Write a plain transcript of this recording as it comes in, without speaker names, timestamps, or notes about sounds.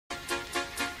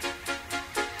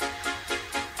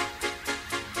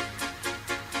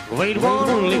Grade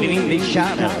one, living in the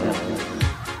shadow.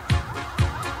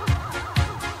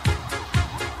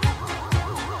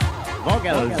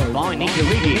 Vocals by Nicky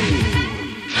Riggy.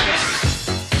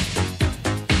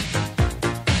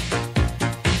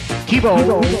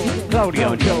 Keyboard,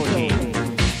 Claudio Giorgi.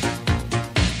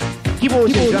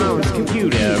 Keyboards and drums,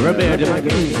 computer, Roberto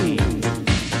Magazzi.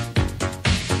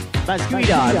 Bass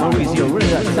guitar, Maurizio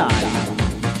Rosazzi.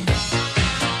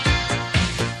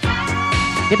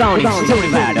 The Bounties, Tony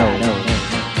Vado.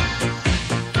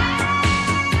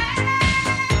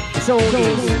 The soul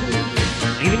is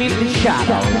living in the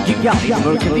shadow. You got it,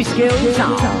 working this girl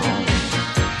sound.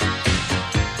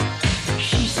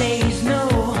 She says no,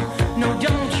 no,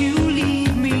 don't you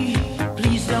leave me.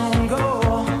 Please don't go.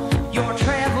 Your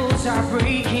travels are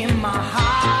breaking my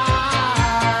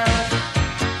heart.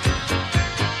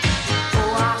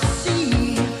 Oh, I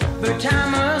see, but I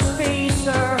must face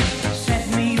her. Set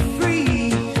me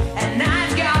free, and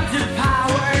I've got the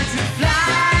power to fly.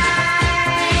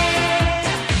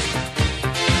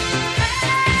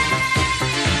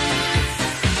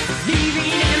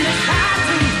 Leaving in the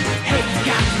tattoo, hey, you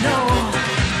got to know.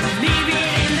 Leaving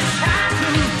in the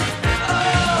tattoo, oh.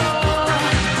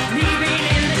 Leaving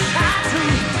in the tattoo,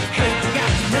 hey, you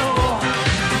got to know.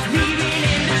 Leaving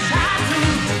in the tattoo,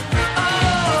 oh.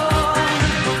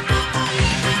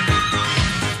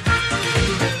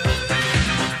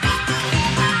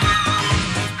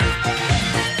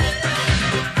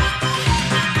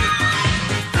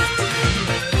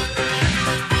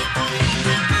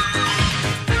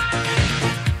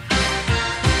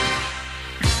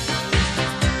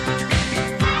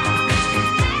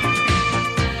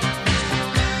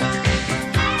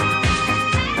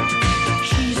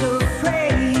 She's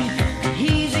afraid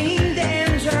he's in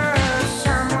danger.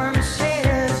 Someone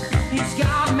says he's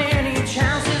got many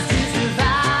chances to survive.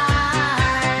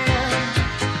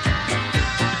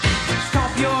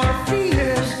 Stop your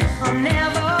fears, I'll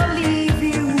never leave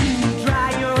you. Dry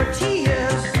your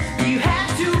tears, you have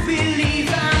to believe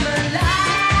I'm alive.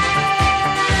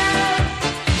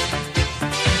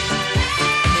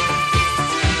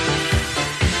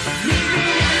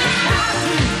 Living in the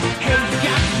tattoo, hey, you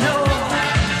got to know.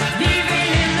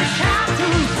 Living in the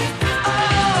tattoo, oh.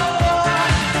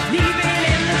 Living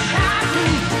in the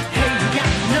tattoo, hey, you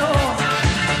got to know.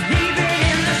 Living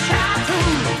in the tattoo.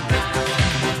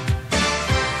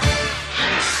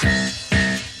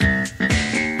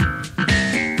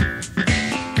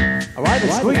 Alright,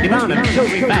 let's bring them on and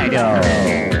Tony Vado.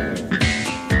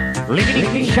 Living in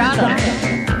the shadow.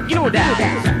 You know that.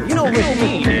 You know what we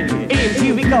mean.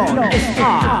 AMTV called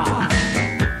SR.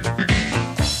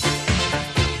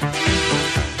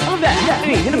 All of that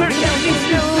happening in American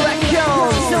Digital Action.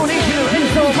 So national and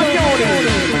so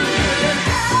majority.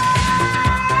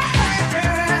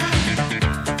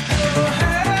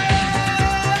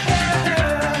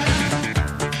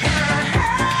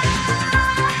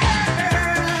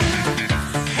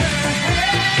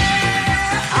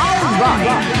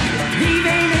 Alright.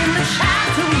 Living in the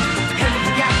tattoo, hey,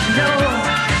 you got to know.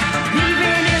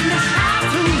 Living in the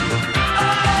tattoo,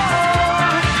 oh.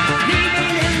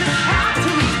 Living in the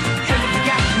tattoo, hey, you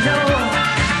got to know.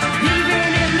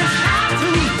 Living in the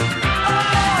tattoo,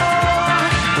 oh.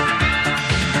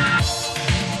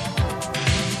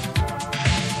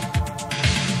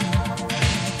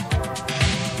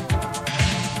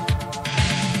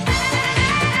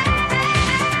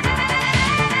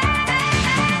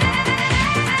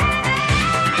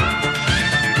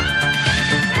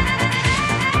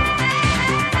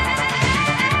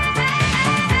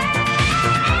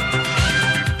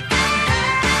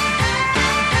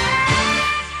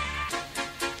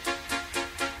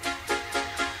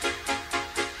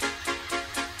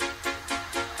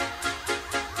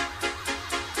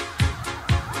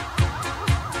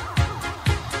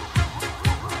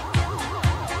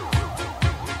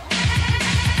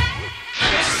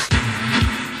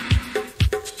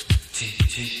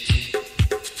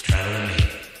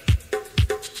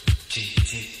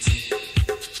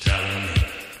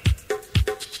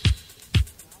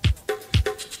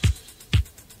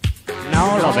 Now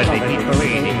all of it, they keep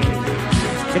reading.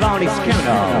 The Bounties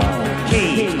Countdown.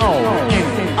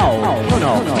 K-O-N-O.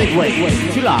 Countdown. Midway.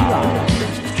 July.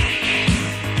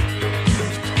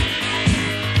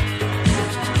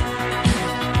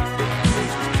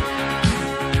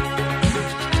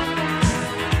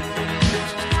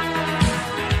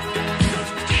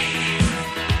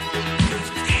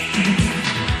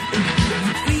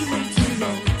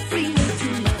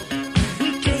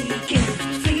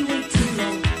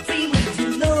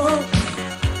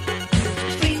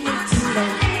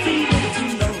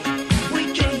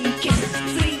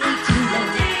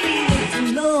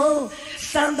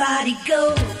 Somebody go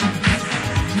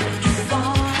too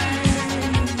far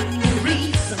for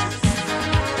reasons.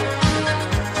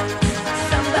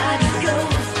 Somebody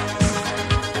goes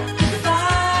too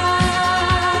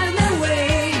far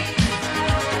away.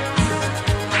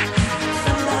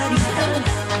 Somebody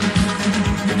stands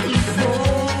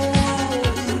before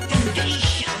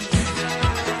temptation.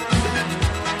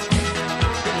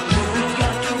 We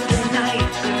got through the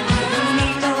night, we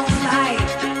need no light.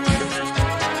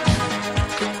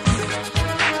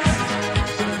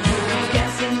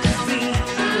 Dance in the street,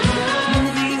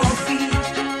 moving our feet,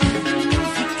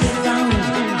 music around.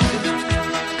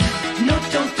 No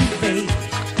time to fake,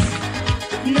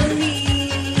 no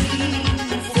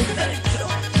need for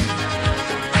petrol.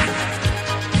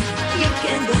 You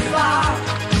can go far,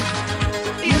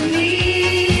 you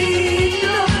need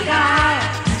no guide.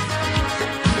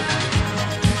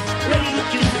 Ready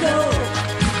to go,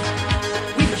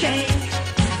 we change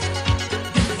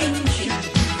the engine.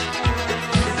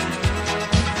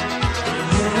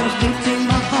 Beating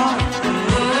my heart,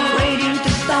 waiting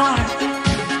to start.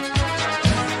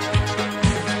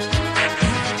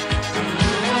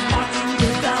 Hearts in the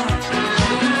dark,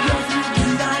 we go through the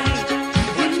night.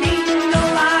 We need no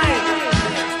light.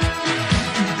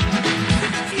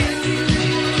 You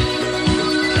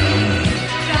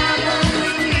travel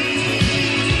with me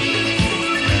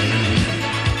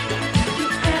to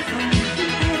heaven, to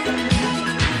heaven.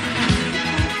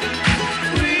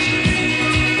 We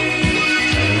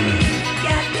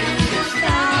get to the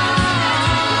stars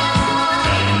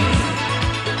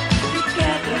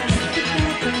together,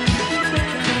 together,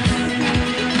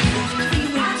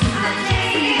 freeway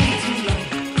too long.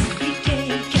 We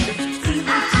take it,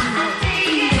 freeway too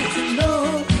long.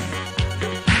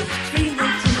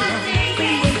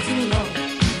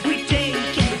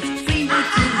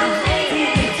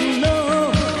 Freeway too long.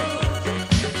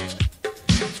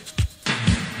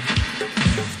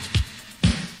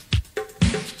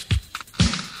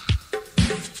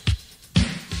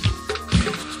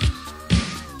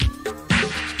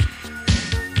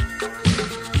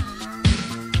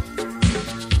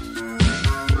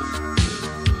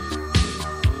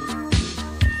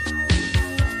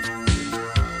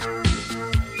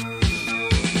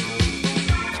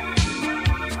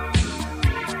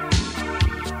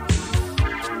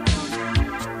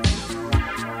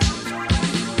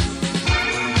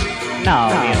 Now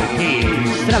here's the key,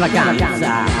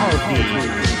 extravaganza, oggi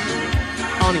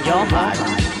on your heart.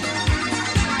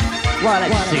 Well,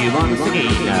 let's see once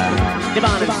again,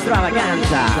 divine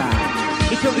extravaganza.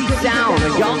 It will be down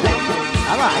on your neck.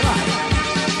 All right.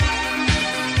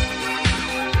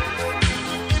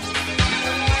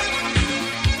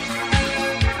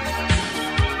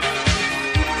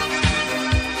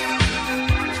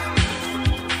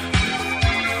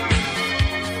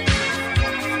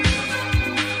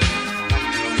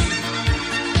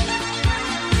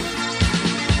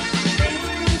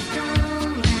 Things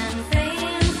come and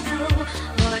things go,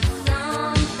 but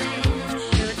something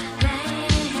should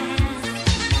last.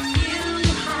 You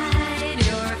hide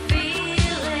your fears.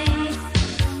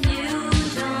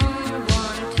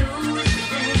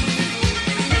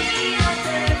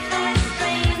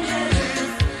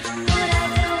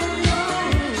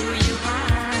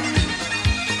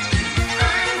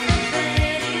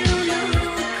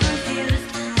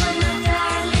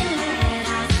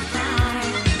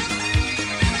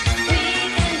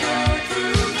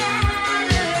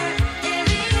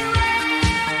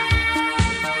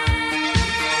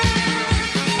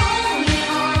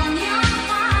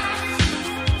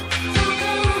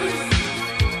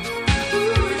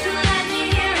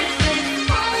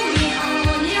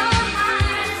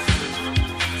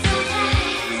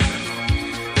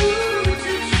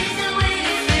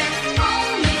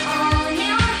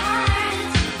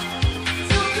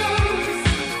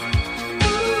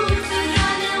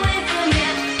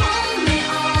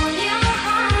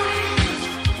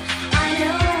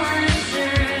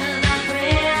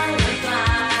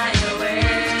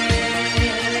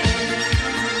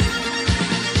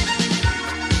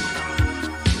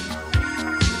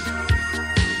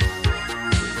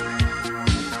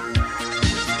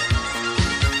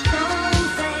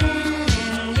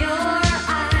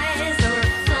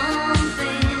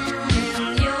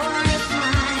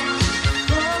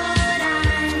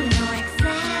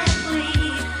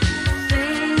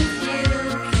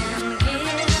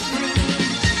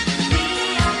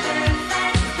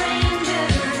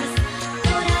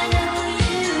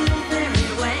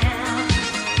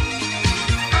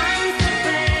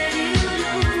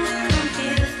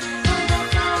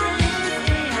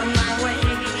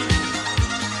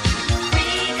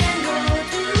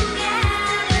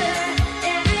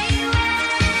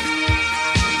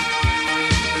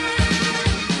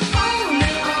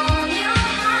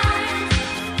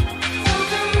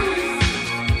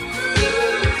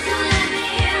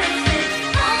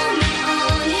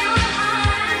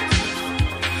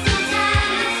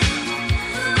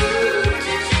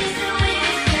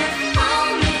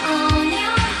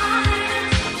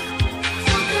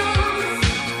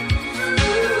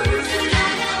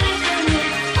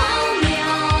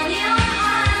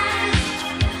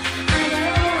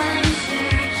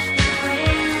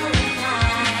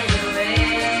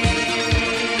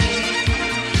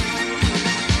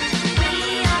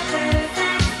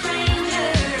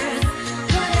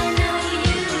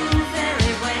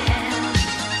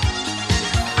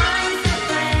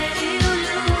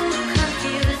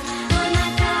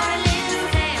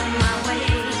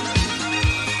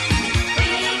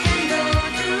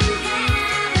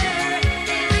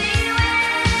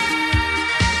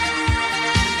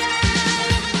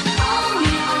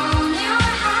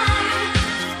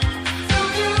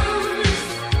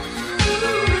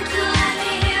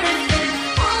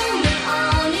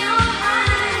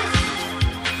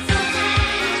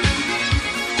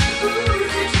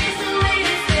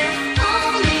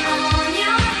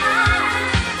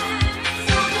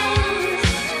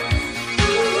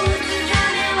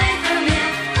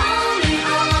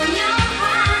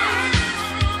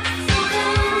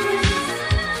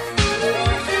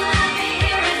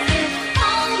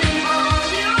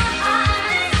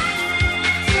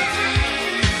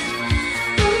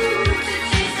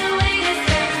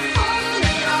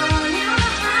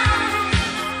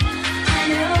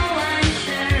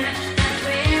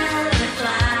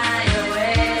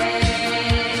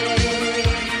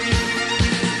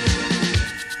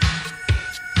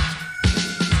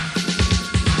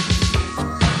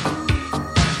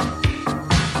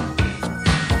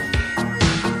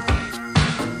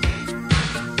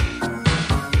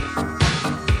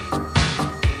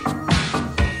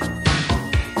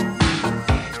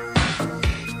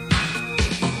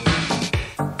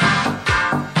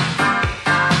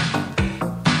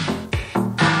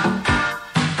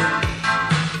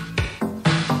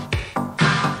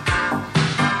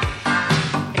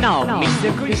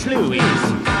 Chris Lewis.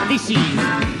 This is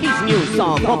his new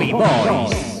song, Bobby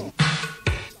Boys.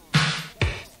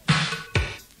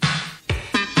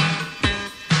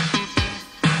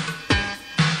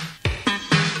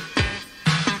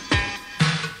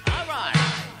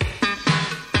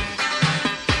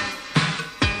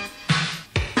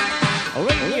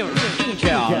 Radio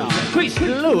DJ, Chris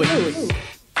Lewis.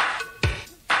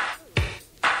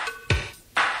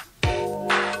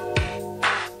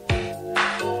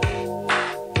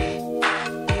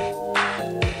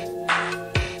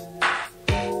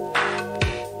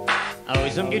 Oh,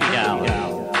 some goody down.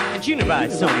 And tune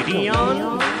about Sonny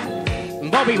Dion,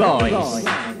 Bobby Boys.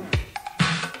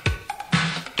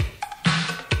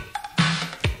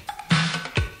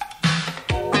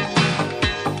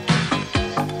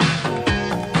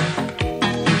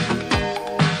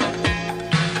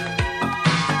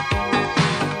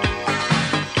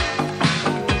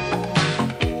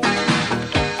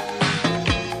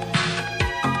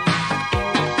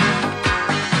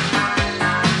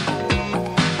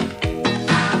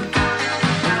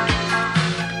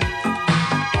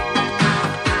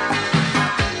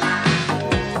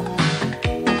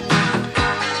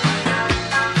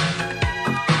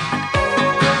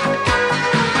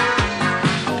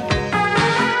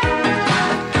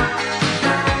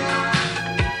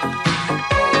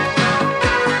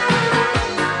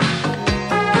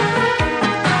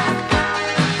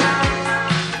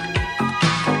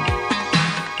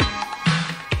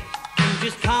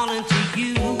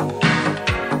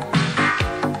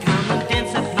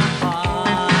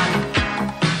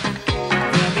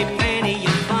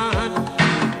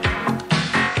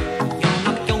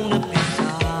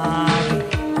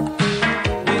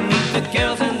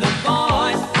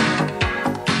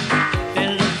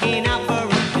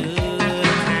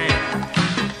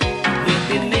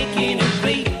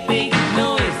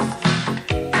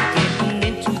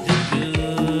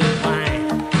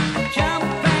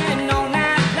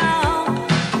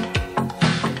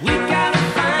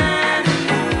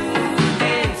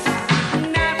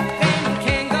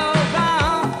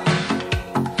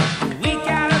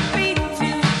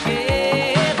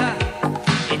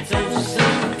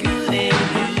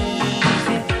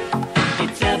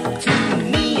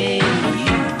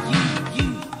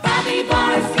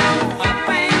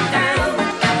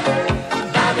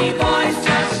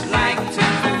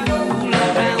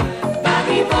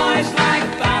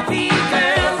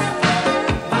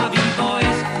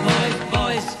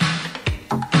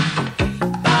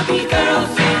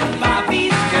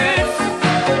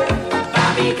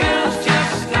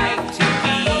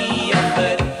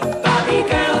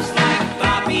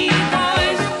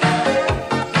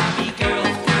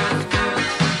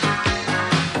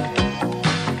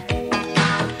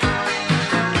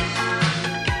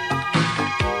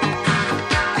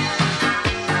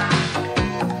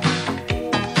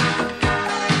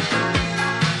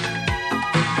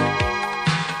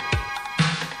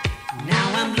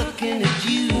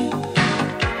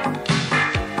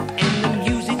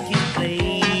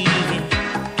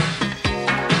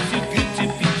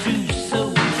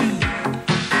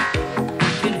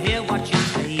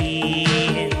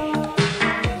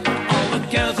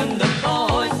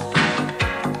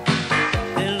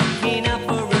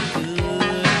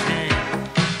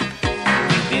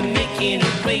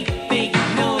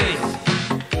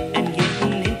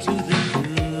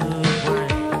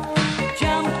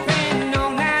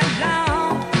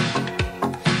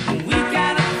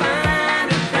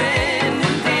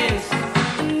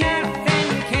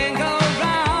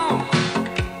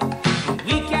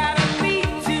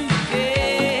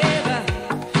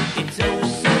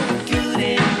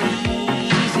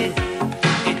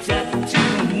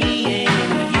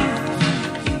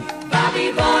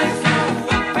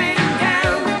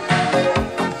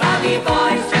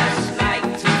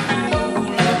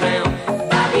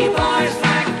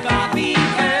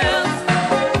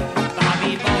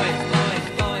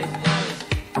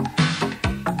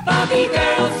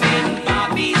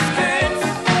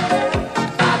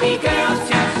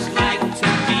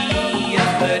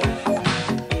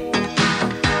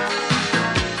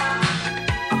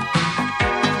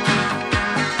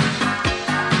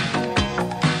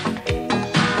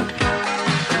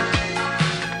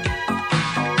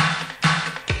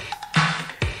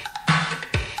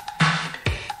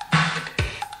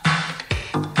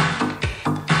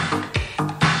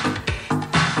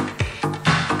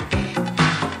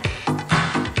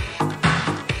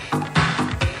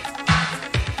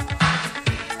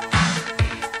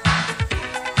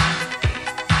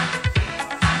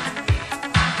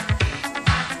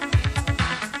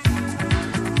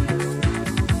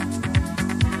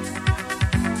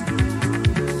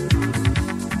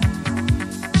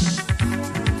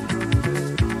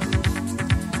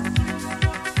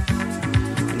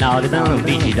 Now the down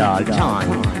digital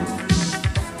time.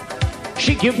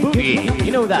 Shake your booty,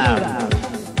 you know that.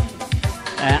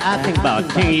 I think about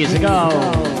 10 years ago,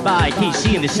 by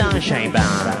KC and the Sunshine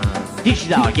Band.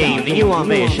 Digital game, the new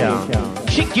ambition.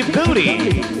 Shake your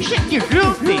booty, shake your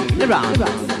booty, around.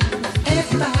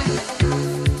 Everybody,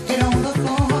 get on the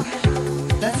floor,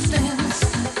 let's dance.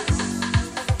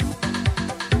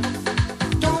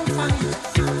 Don't fight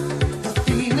the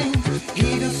feeling,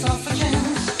 give yourself a chance.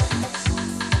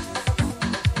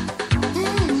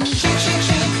 Shake, shake,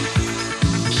 shake,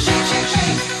 shake, shake,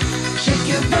 shake, shake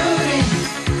your booty,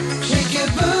 shake your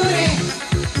booty.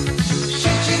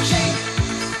 Shake, shake, shake,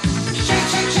 shake,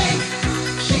 shake, shake,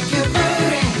 shake your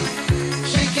booty,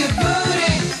 shake your booty.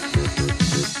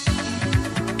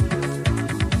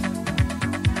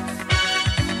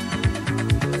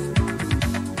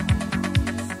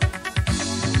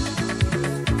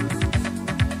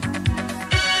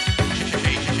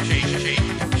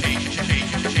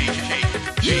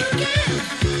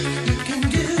 You can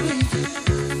do it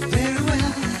very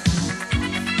well.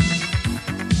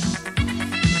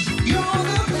 You're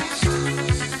the best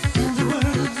in the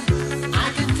world, I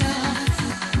can tell.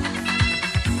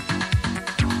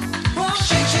 Oh,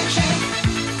 shake, shake, shake,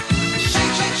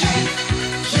 shake, shake, shake,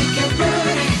 shake your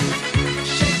booty,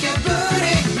 shake your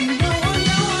booty. No,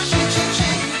 no, shake, shake,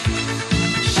 shake,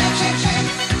 shake, shake, shake,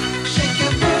 shake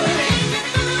your booty,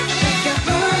 shake your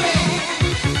booty.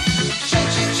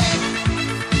 Shake, shake, shake,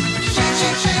 shake,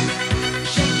 shake, shake,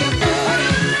 shake your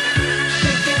booty,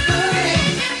 shake your booty.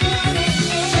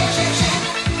 Shake, shake, shake,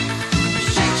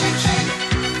 shake, shake, shake,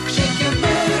 shake your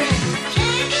booty,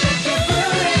 shake your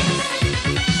booty.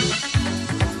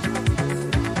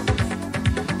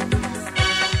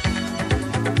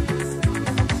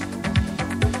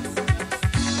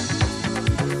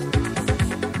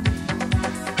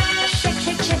 Shake,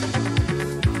 shake, shake.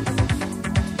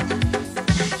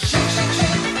 Shake, shake,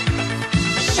 shake.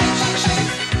 Shake, shake, shake.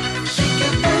 Shake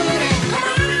your booty. Come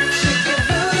on. Shake your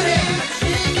booty.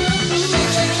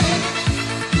 Shake, shake, shake.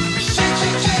 Shake,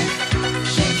 shake, shake.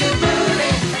 Shake your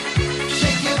booty.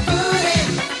 Shake your booty.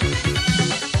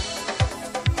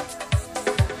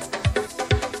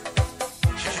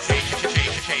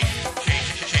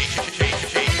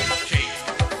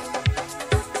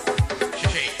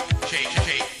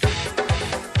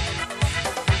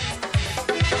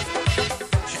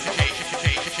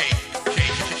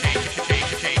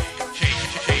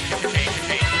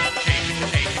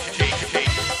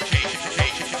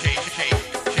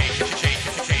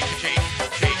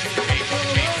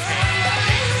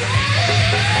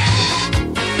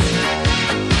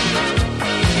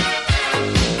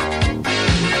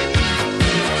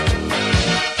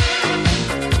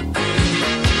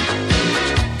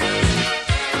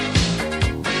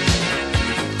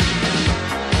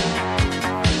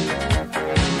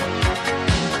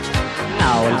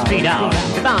 Now let's beat out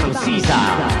the bottom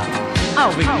seaside.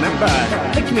 I'll remember,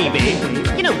 look at me, baby.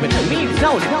 You know what I mean?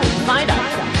 No, don't find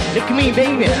out. Look at me,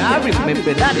 baby. I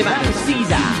remember that the bottom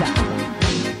seaside.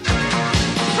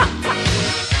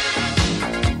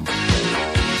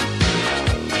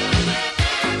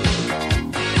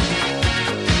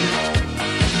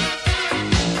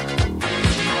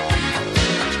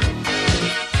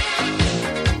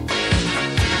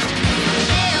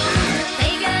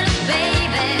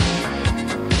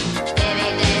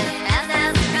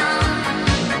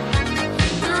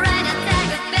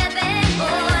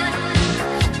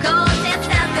 Cause it's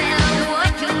out there,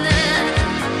 what you learn.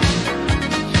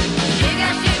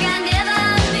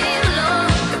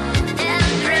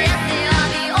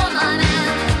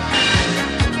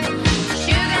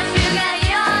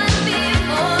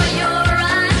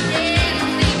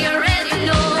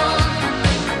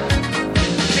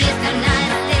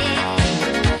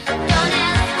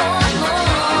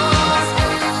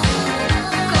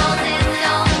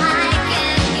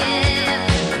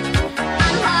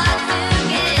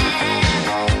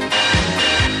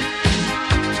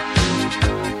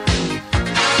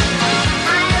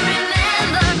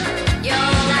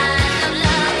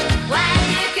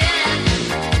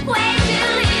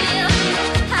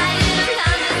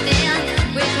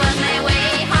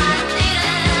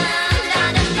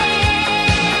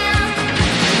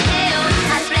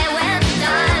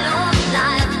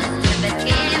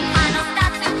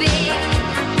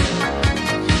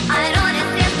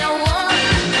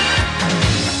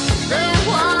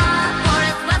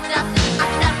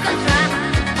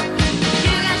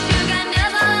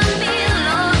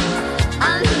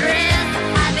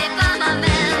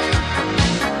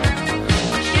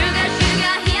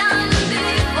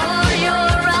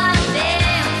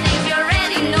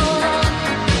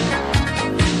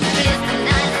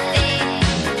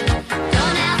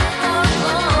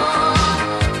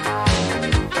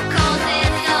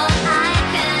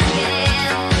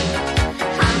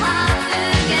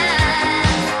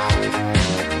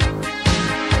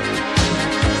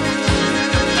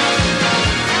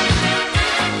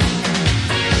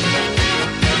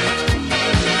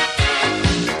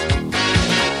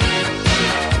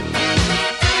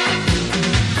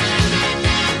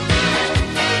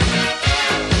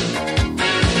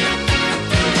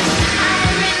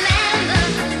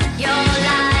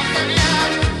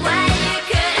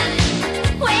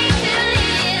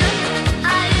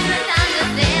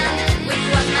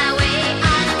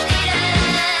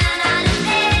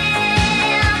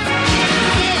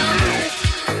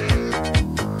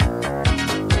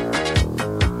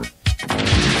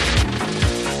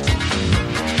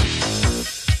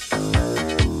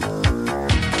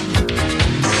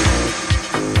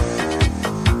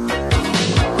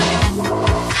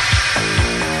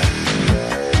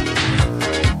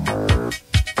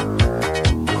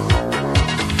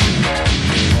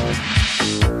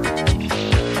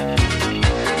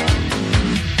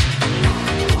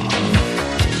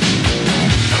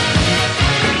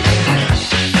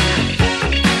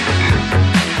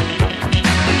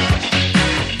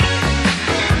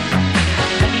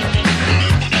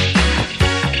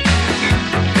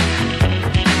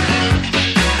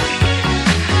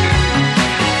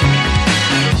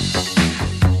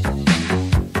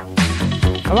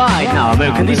 Right now,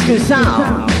 American disco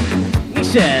sound.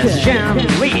 Mixes Jam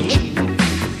Rich.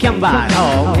 Come back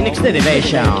home in next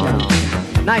elevation.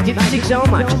 96 so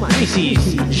much. This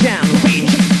is Jam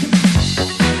Rich.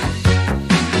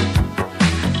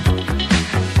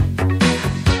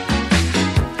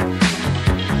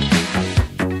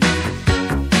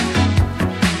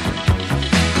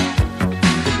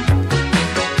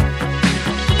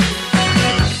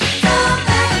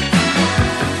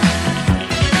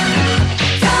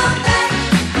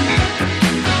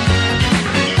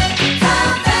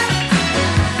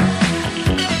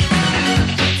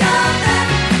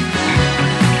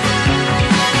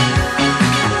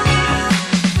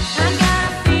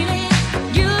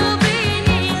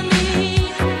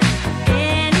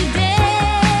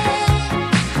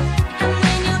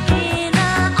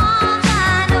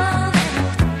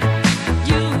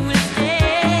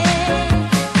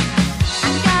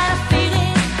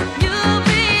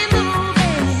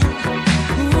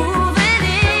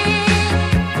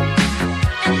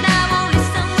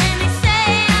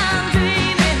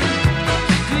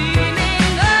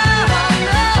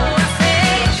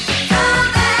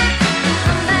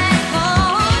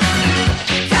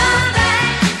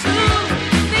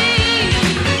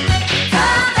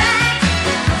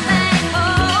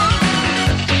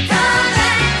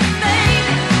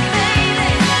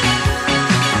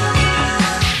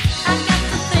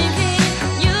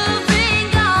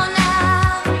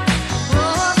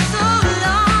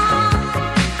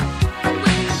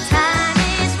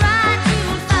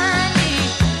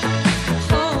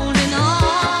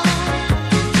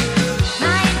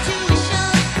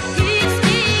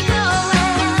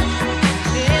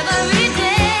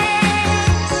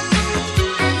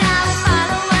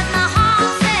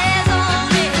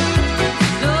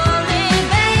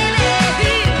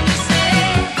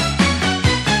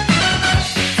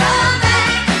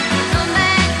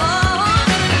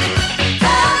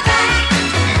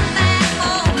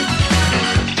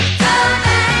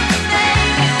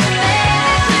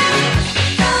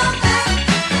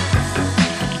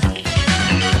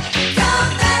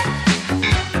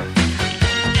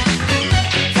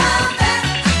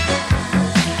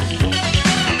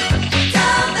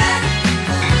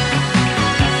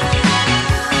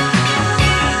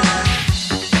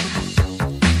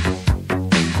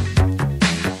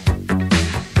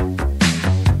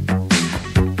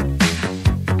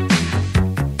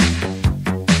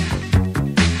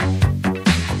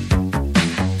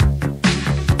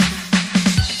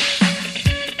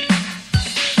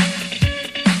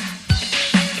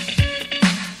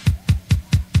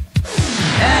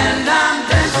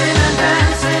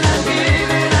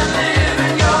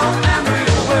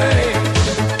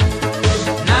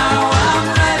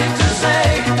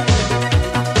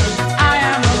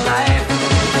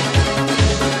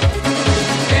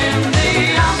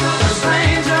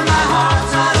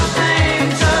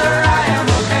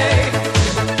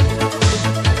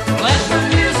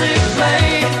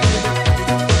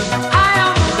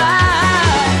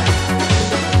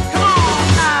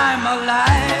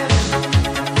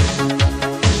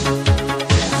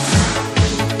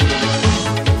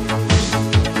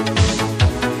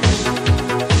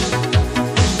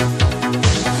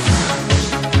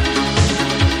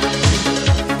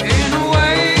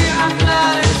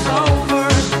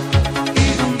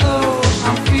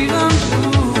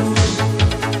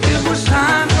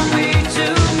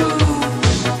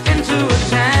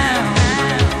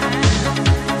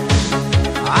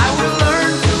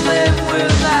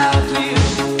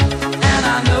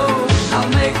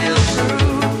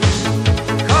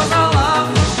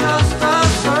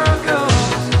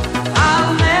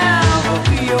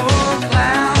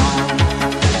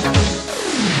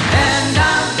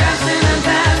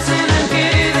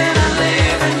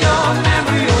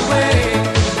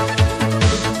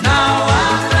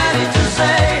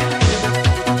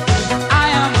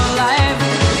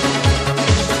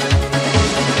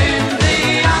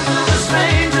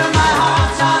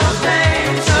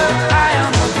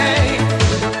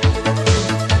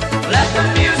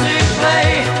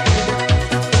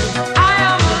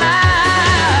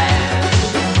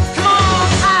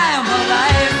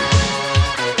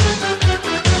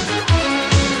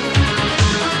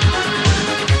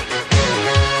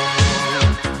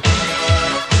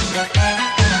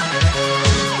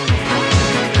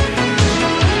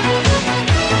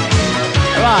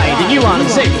 You are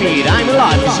sacred, I'm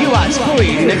alive, cause you are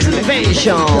spirit, next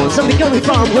elevation. Something coming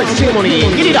from West Germany,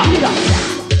 get it up!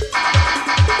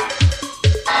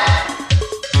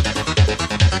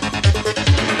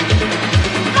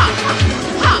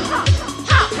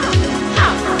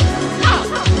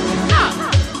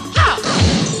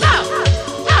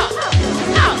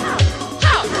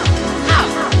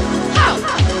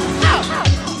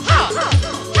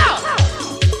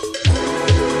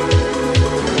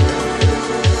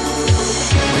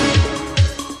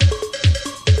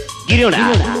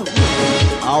 Tuna.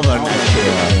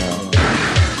 Overnatural.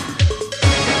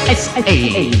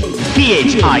 SAPHIR.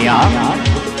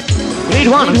 Grade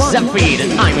 1 of Zephyr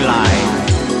and I'm live.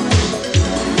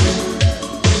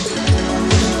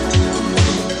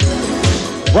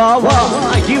 Whoa, whoa,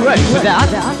 are you ready for that?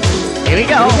 Here we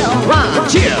go. 1,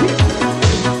 2.